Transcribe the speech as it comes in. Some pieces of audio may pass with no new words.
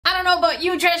know about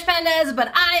you trash pandas,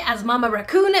 but I, as Mama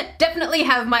Raccoon, definitely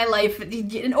have my life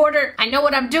in order. I know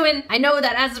what I'm doing. I know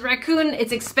that as a raccoon,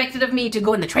 it's expected of me to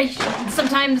go in the trash.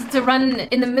 Sometimes to run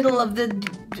in the middle of the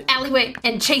alleyway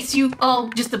and chase you all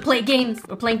just to play games.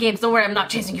 We're playing games. Don't worry, I'm not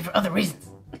chasing you for other reasons.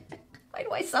 Why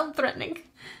do I sound threatening?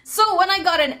 So when I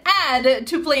got an ad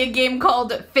to play a game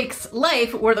called Fix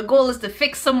Life, where the goal is to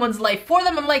fix someone's life for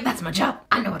them, I'm like, that's my job.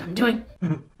 I know what I'm doing.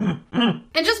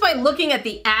 And just by looking at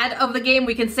the ad of the game,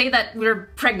 we can say that we're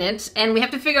pregnant and we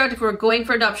have to figure out if we're going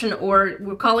for adoption or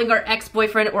we're calling our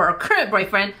ex-boyfriend or our current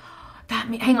boyfriend.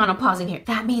 Hang on, I'm pausing here.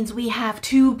 That means we have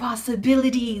two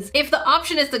possibilities. If the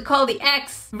option is to call the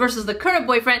ex versus the current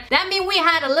boyfriend, that means we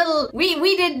had a little,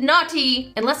 we did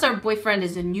naughty, unless our boyfriend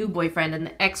is a new boyfriend and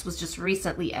the ex was just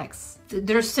recently ex.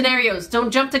 There's scenarios.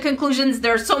 Don't jump to conclusions.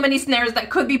 There are so many scenarios that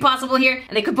could be possible here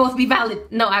and they could both be valid.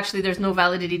 No, actually, there's no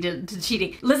validity to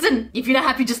cheating. Listen, if you're not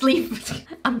happy, just leave.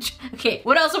 Okay,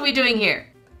 what else are we doing here?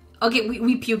 Okay,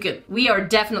 we puking. We are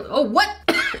definitely, oh, what?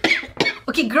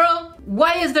 Okay, girl,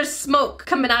 why is there smoke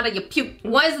coming out of your puke?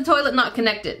 Why is the toilet not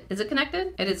connected? Is it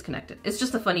connected? It is connected. It's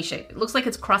just a funny shape. It looks like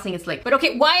it's crossing its leg. But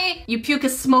okay, why your puke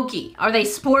is smoky? Are they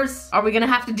spores? Are we gonna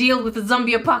have to deal with the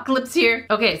zombie apocalypse here?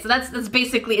 Okay, so that's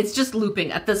basically, it's just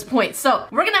looping at this point. So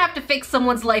we're gonna have to fix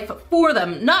someone's life for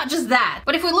them. Not just that,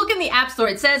 but if we look in the App Store,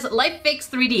 it says Life Fix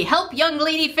 3D. Help young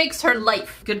lady fix her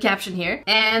life. Good caption here.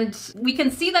 And we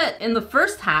can see that in the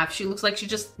first half, she looks like she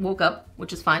just woke up,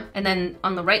 which is fine. And then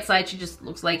on the right side, she just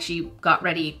looks like she got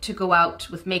ready to go out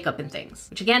with makeup and things,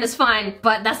 which again is fine,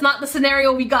 but that's not the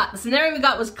scenario we got. The scenario we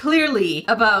got was clearly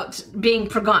about being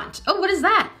pregnant. Oh, what is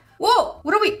that? Whoa,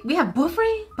 what are we have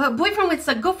boyfriend? But boyfriend with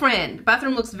a girlfriend.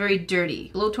 Bathroom looks very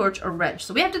dirty. Blowtorch or wrench.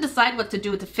 So we have to decide what to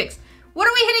do to fix. What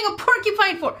are we hitting a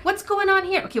porcupine for? What's going on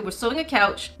here? Okay, we're sewing a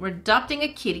couch. We're adopting a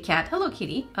kitty cat. Hello,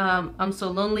 kitty. I'm so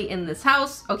lonely in this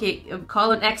house. Okay,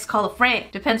 call an ex, call a friend.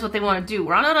 Depends what they want to do.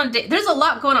 We're out on a date. There's a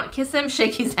lot going on. Kiss him,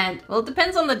 shake his hand. Well, it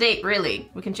depends on the date, really.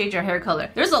 We can change our hair color.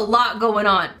 There's a lot going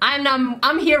on.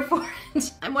 I'm here for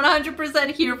it. I'm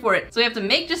 100% here for it. So we have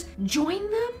to just join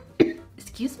them?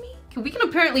 Excuse me? We can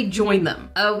apparently join them.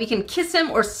 We can kiss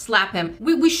him or slap him.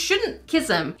 We shouldn't kiss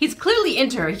him. He's clearly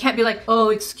into her. He can't be like, oh,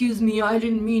 excuse me, I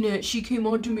didn't mean it. She came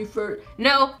on to me first.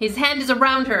 No, his hand is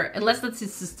around her, unless that's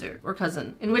his sister or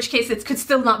cousin. In which case, it could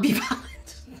still not be valid.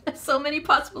 There's so many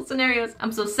possible scenarios.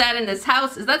 I'm so sad in this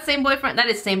house. Is that same boyfriend? That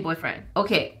is same boyfriend.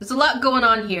 Okay, there's a lot going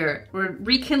on here. We're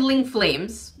rekindling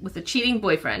flames with a cheating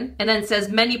boyfriend, and then it says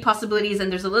many possibilities, and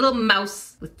there's a little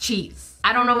mouse with cheese.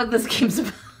 I don't know what this game's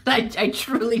about. I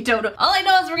truly don't know. All I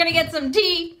know is we're gonna get some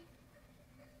tea.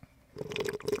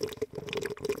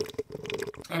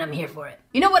 And I'm here for it.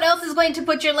 You know what else is going to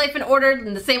put your life in order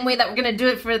in the same way that we're gonna do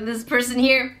it for this person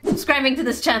here? Subscribing to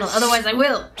this channel, otherwise I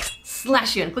will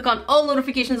slash you and click on all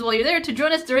notifications while you're there to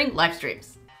join us during live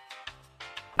streams.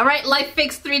 All right, Life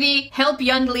Fix 3D, help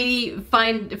young lady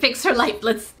fix her life.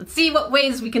 Let's see what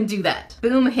ways we can do that.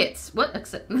 Boom hits. What?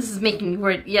 This is making me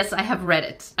worried. Yes, I have read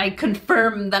it. I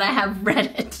confirm that I have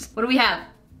read it. What do we have?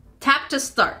 Tap to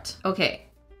start. Okay.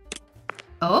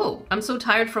 Oh, I'm so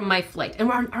tired from my flight.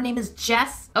 And our name is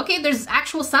Jess. Okay, there's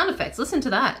actual sound effects. Listen to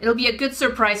that. It'll be a good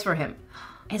surprise for him.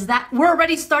 Is that, we're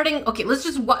already starting? Okay, let's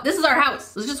just walk. This is our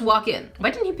house. Let's just walk in. Why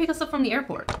didn't he pick us up from the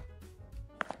airport?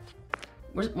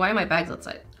 Why are my bags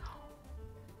outside?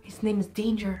 His name is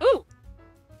Danger. Ooh.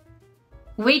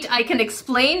 Wait, I can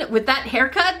explain with that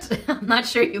haircut? I'm not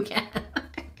sure you can.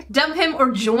 Dump him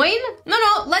or join?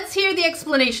 No, let's hear the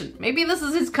explanation. Maybe this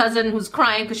is his cousin who's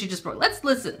crying because she just broke. Let's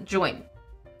listen. Join.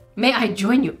 May I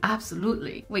join you?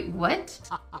 Absolutely. Wait, what?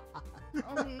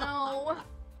 Oh no.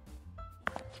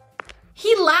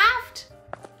 He laughed?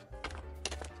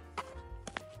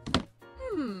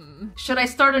 Should I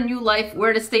start a new life?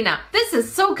 Where to stay now? This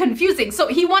is so confusing. So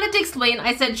he wanted to explain.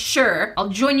 I said, sure, I'll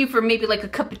join you for maybe like a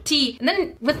cup of tea. And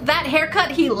then with that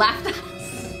haircut, he laughed at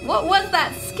us. What was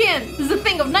that skin? This is a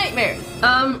thing of nightmares.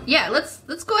 Yeah,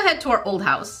 let's go ahead to our old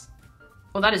house.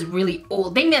 Oh, that is really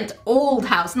old. They meant old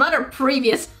house, not our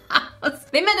previous house.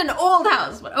 They meant an old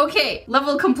house, but okay.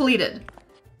 Level completed.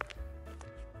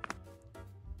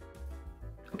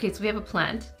 Okay, so we have a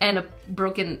plant and a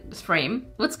broken frame.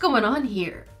 What's going on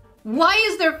here? Why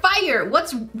is there fire?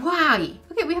 Why?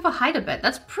 Okay, we have a hide-a-bed.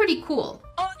 That's pretty cool.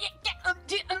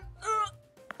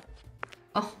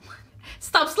 Oh,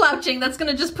 stop slouching. That's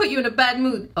gonna just put you in a bad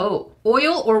mood. Oh,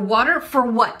 oil or water for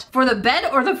what? For the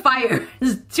bed or the fire?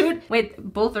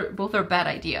 Wait, both are bad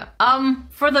idea.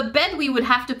 For the bed, we would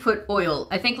have to put oil.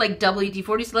 I think like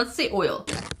WD-40, so let's say oil.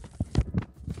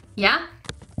 Yeah?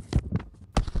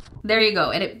 There you go,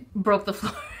 and it broke the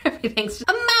floor. Everything's just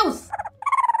a mouse!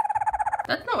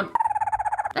 That's not what,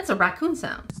 that's a raccoon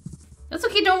sound. That's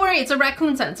okay, don't worry. It's a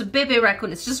raccoon sound. It's a bebe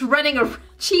raccoon. It's just running a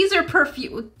cheese or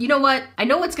perfume. You know what? I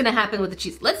know what's gonna happen with the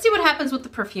cheese. Let's see what happens with the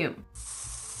perfume.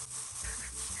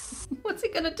 What's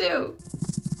it gonna do?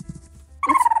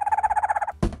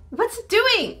 What's it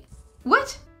doing?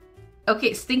 What?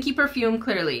 Okay, stinky perfume,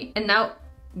 clearly. And now,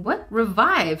 what?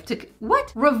 Revive to,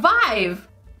 what? Revive?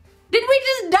 Did we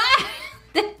just die?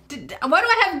 Why do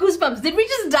I have goosebumps? Did we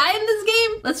just die in this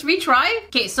game? Let's retry.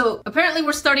 Okay, so apparently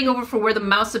we're starting over for where the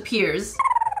mouse appears.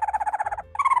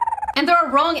 And there are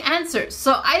wrong answers.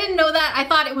 So I didn't know that. I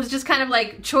thought it was just kind of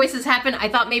like choices happen. I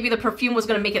thought maybe the perfume was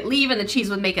gonna make it leave and the cheese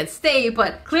would make it stay,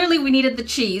 but clearly we needed the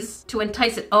cheese to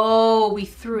entice it. Oh, we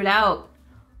threw it out.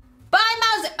 Bye,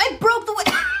 mouse! I broke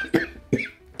the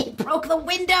It broke the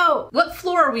window! What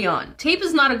floor are we on? Tape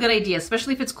is not a good idea,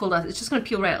 especially if it's cold out. It's just gonna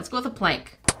peel right out. Let's go with a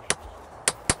plank.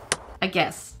 I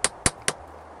guess.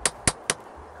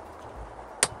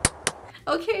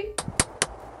 Okay.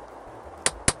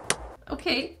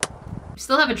 Okay. We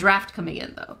still have a draft coming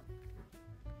in though.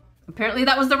 Apparently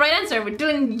that was the right answer. We're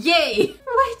doing yay.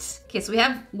 What? Okay, so we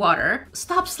have water.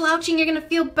 Stop slouching, you're gonna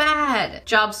feel bad.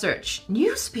 Job search.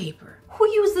 Newspaper. Who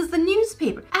uses the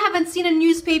newspaper? I haven't seen a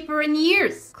newspaper in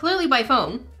years. Clearly by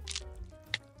phone.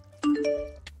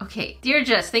 Okay, dear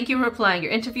Jess, thank you for replying.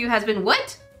 Your interview has been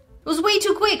what? It was way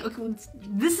too quick. Okay,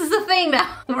 this is the thing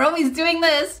now. We're always doing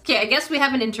this. Okay, I guess we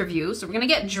have an interview, so we're gonna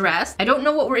get dressed. I don't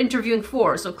know what we're interviewing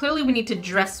for, so clearly we need to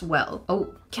dress well.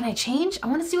 Oh, can I change? I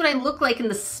wanna see what I look like in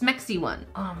the smexy one.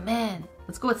 Oh man,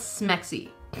 let's go with smexy.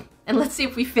 And let's see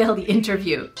if we fail the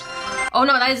interview. Oh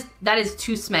no, that is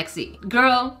too smexy.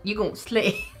 Girl, you gon'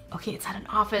 slay. Okay, it's at an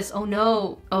office. Oh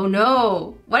no. Oh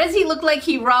no. Why does he look like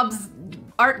he robs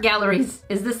art galleries?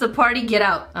 Is this a party? Get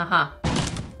out. Uh-huh.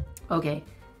 Okay.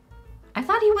 I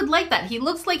thought he would like that. He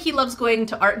looks like he loves going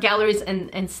to art galleries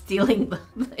and stealing the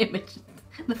image,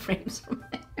 the frames from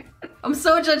there. I'm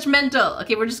so judgmental.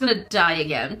 Okay, we're just gonna die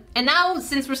again. And now,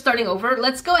 since we're starting over,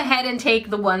 let's go ahead and take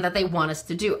the one that they want us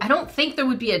to do. I don't think there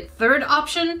would be a third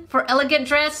option for elegant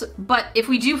dress, but if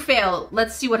we do fail,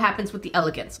 let's see what happens with the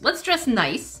elegance. Let's dress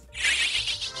nice.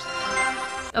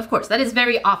 Of course, that is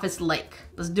very office-like.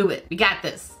 Let's do it. We got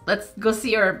this. Let's go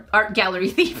see our art gallery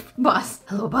thief boss.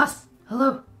 Hello, boss.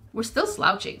 Hello. We're still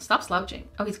slouching. Stop slouching.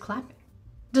 Oh, he's clapping.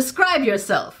 Describe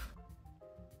yourself.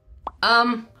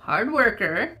 Hard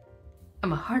worker.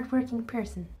 I'm a hardworking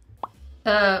person.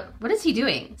 What is he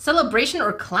doing? Celebration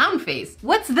or clown face?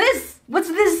 What's this? What's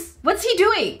this? What's he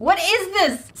doing? What is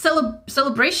this?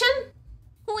 Celebration?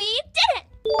 We did it!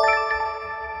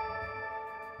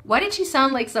 Why did she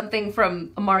sound like something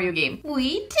from a Mario game?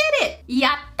 We did it!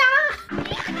 Yatta!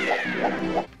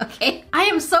 Okay, I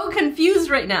am so confused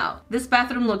right now. This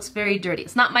bathroom looks very dirty.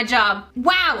 It's not my job.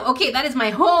 Wow, okay, that is my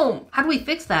home. How do we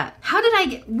fix that? How did I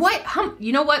get, what?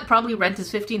 You know what? Probably rent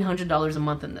is $1,500 a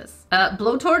month in this.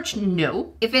 Blowtorch?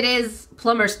 No. If it is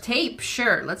plumber's tape,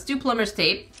 sure. Let's do plumber's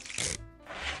tape.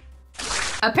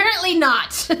 Apparently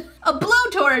not. A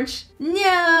blowtorch?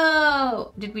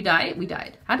 No. Did we die? We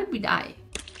died. How did we die?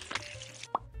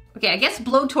 Okay, I guess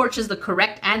blowtorch is the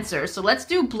correct answer, so let's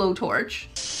do blowtorch.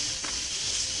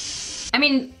 I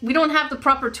mean, we don't have the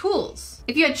proper tools.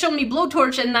 If you had shown me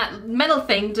blowtorch and that metal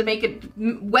thing to make it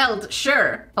weld,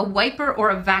 sure. A wiper or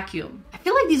a vacuum? I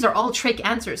feel like these are all trick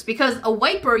answers because a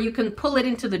wiper, you can pull it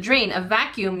into the drain. A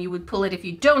vacuum, you would pull it if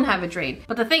you don't have a drain.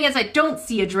 But the thing is, I don't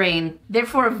see a drain.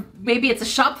 Therefore, maybe it's a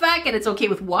shop vac and it's okay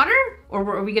with water?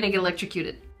 Or are we gonna get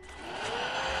electrocuted?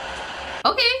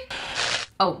 Okay.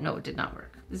 Oh, no, it did not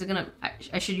work. Is it gonna,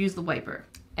 I should use the wiper.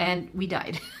 And we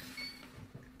died.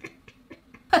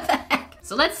 What the heck?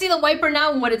 So let's see the wiper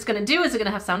now and what it's gonna do. Is it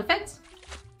gonna have sound effects?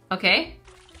 Okay.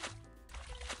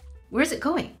 Where's it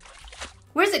going?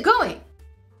 Where's it going?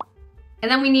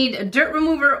 And then we need a dirt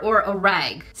remover or a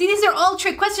rag. See, these are all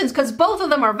trick questions because both of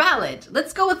them are valid.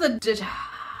 Let's go with a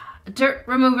dirt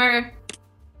remover.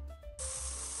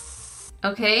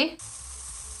 Okay.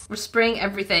 We're spraying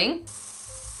everything.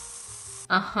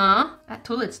 Uh-huh. That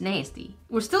toilet's nasty.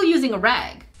 We're still using a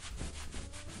rag.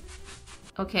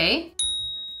 Okay.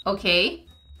 Okay.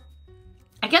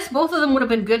 I guess both of them would have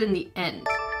been good in the end.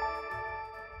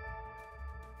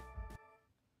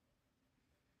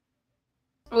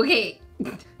 Okay.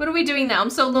 What are we doing now?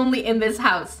 I'm so lonely in this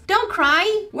house. Don't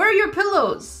cry. Where are your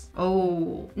pillows?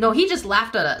 Oh. No, he just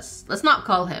laughed at us. Let's not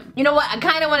call him. You know what? I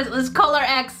kind of want to... Let's call our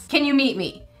ex. Can you meet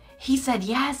me? He said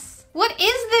yes. What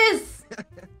is this?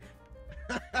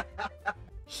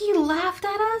 He laughed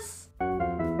at us?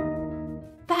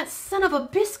 That son of a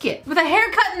biscuit. With a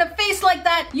haircut and a face like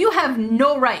that, you have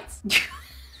no rights.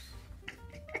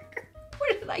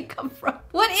 Where did I come from?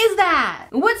 What is that?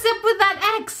 What's up with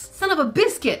that ex? Son of a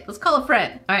biscuit. Let's call a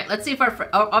friend. All right, let's see if our friend,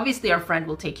 obviously our friend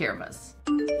will take care of us.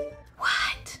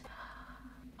 What?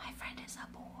 My friend is a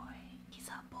boy. He's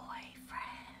a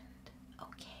boyfriend.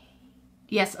 Okay.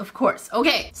 Yes, of course.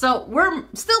 Okay, so we're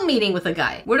still meeting with a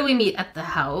guy. Where do we meet? At the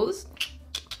house?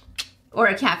 Or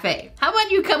a cafe? How about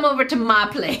you come over to my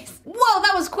place? Whoa,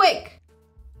 that was quick.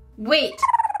 Wait.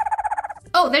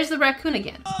 Oh, there's the raccoon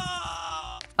again.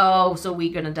 Oh, so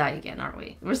we're gonna die again, aren't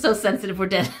we? We're so sensitive, we're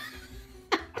dead.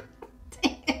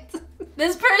 Dang it.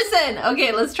 This person!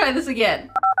 Okay, let's try this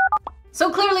again. So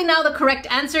clearly now the correct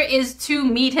answer is to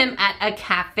meet him at a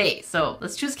cafe. So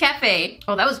let's choose cafe.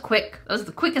 Oh, that was quick. That was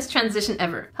the quickest transition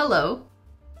ever. Hello.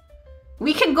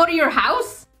 We can go to your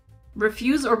house?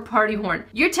 Refuse or party horn?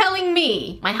 You're telling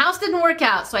me my house didn't work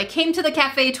out, so I came to the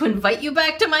cafe to invite you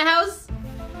back to my house?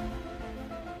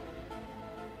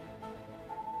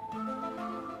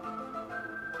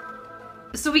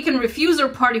 So we can refuse or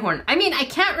party horn. I mean, I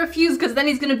can't refuse because then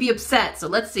he's gonna be upset, so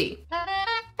let's see.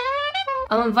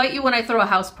 I'll invite you when I throw a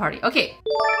house party. Okay.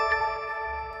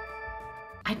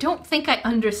 I don't think I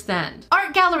understand.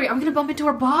 Art gallery, are we gonna bump into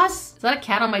our boss? Is that a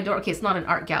cat on my door? Okay, it's not an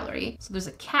art gallery. So there's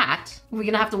a cat. We're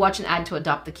gonna have to watch an ad to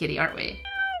adopt the kitty, aren't we?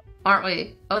 Aren't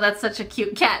we? Oh, that's such a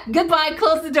cute cat. Goodbye,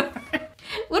 close the door.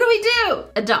 What do we do?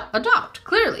 Adopt,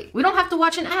 clearly. We don't have to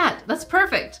watch an ad. That's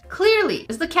perfect. Clearly,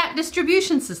 it's the cat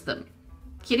distribution system.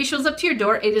 Kitty shows up to your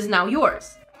door, it is now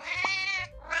yours.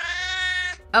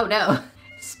 Oh no.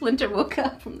 Splinter woke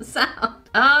up from the sound.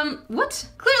 What?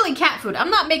 Clearly cat food. I'm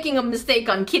not making a mistake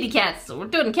on kitty cats, so we're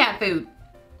doing cat food.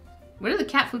 Where did the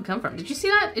cat food come from? Did you see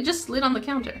that? It just slid on the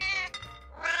counter.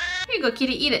 Here you go,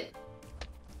 kitty, eat it.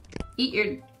 Eat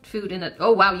your food in it.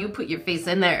 Oh wow, you put your face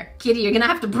in there. Kitty, you're gonna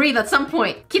have to breathe at some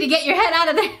point. Kitty, get your head out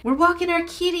of there. We're walking our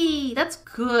kitty. That's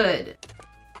good.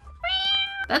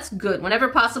 That's good. Whenever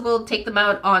possible, take them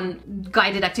out on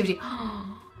guided activity.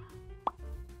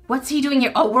 What's he doing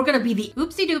here? Oh, we're gonna be the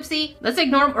oopsie doopsie. Let's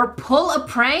ignore him or pull a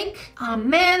prank. Oh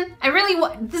man, I really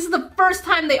want, this is the first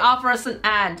time they offer us an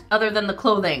ad other than the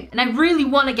clothing. And I really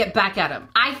want to get back at him.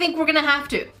 I think we're gonna have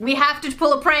to. We have to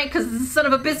pull a prank because this son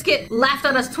of a biscuit laughed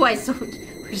at us twice. So we're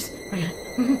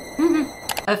gonna...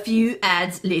 A few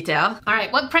ads later. All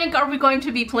right, what prank are we going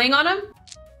to be playing on him?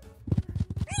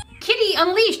 Kitty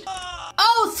unleashed.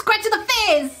 Oh, scratch to the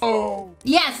face! Oh.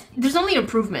 Yes, there's only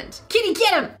improvement. Kitty,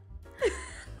 get him!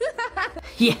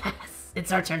 Yes,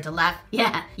 it's our turn to laugh.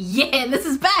 Yeah, this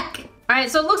is back! Alright,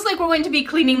 so it looks like we're going to be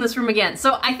cleaning this room again.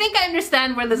 So I think I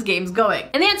understand where this game's going.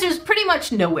 And the answer is pretty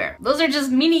much nowhere. Those are just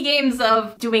mini games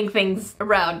of doing things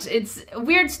around. It's a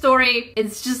weird story.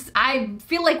 It's just, I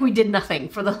feel like we did nothing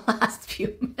for the last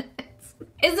few minutes.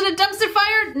 Is it a dumpster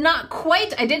fire? Not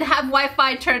quite. I did have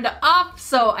Wi-Fi turned off,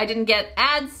 so I didn't get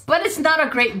ads, but it's not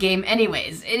a great game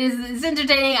anyways. It's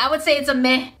entertaining. I would say it's a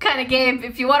meh kind of game.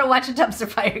 If you want to watch a dumpster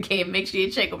fire game, make sure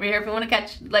you check over here. If you want to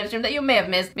catch live stream that you may have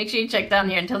missed, make sure you check down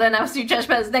here. Until then, I'll see you trash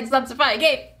past next dumpster fire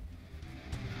game.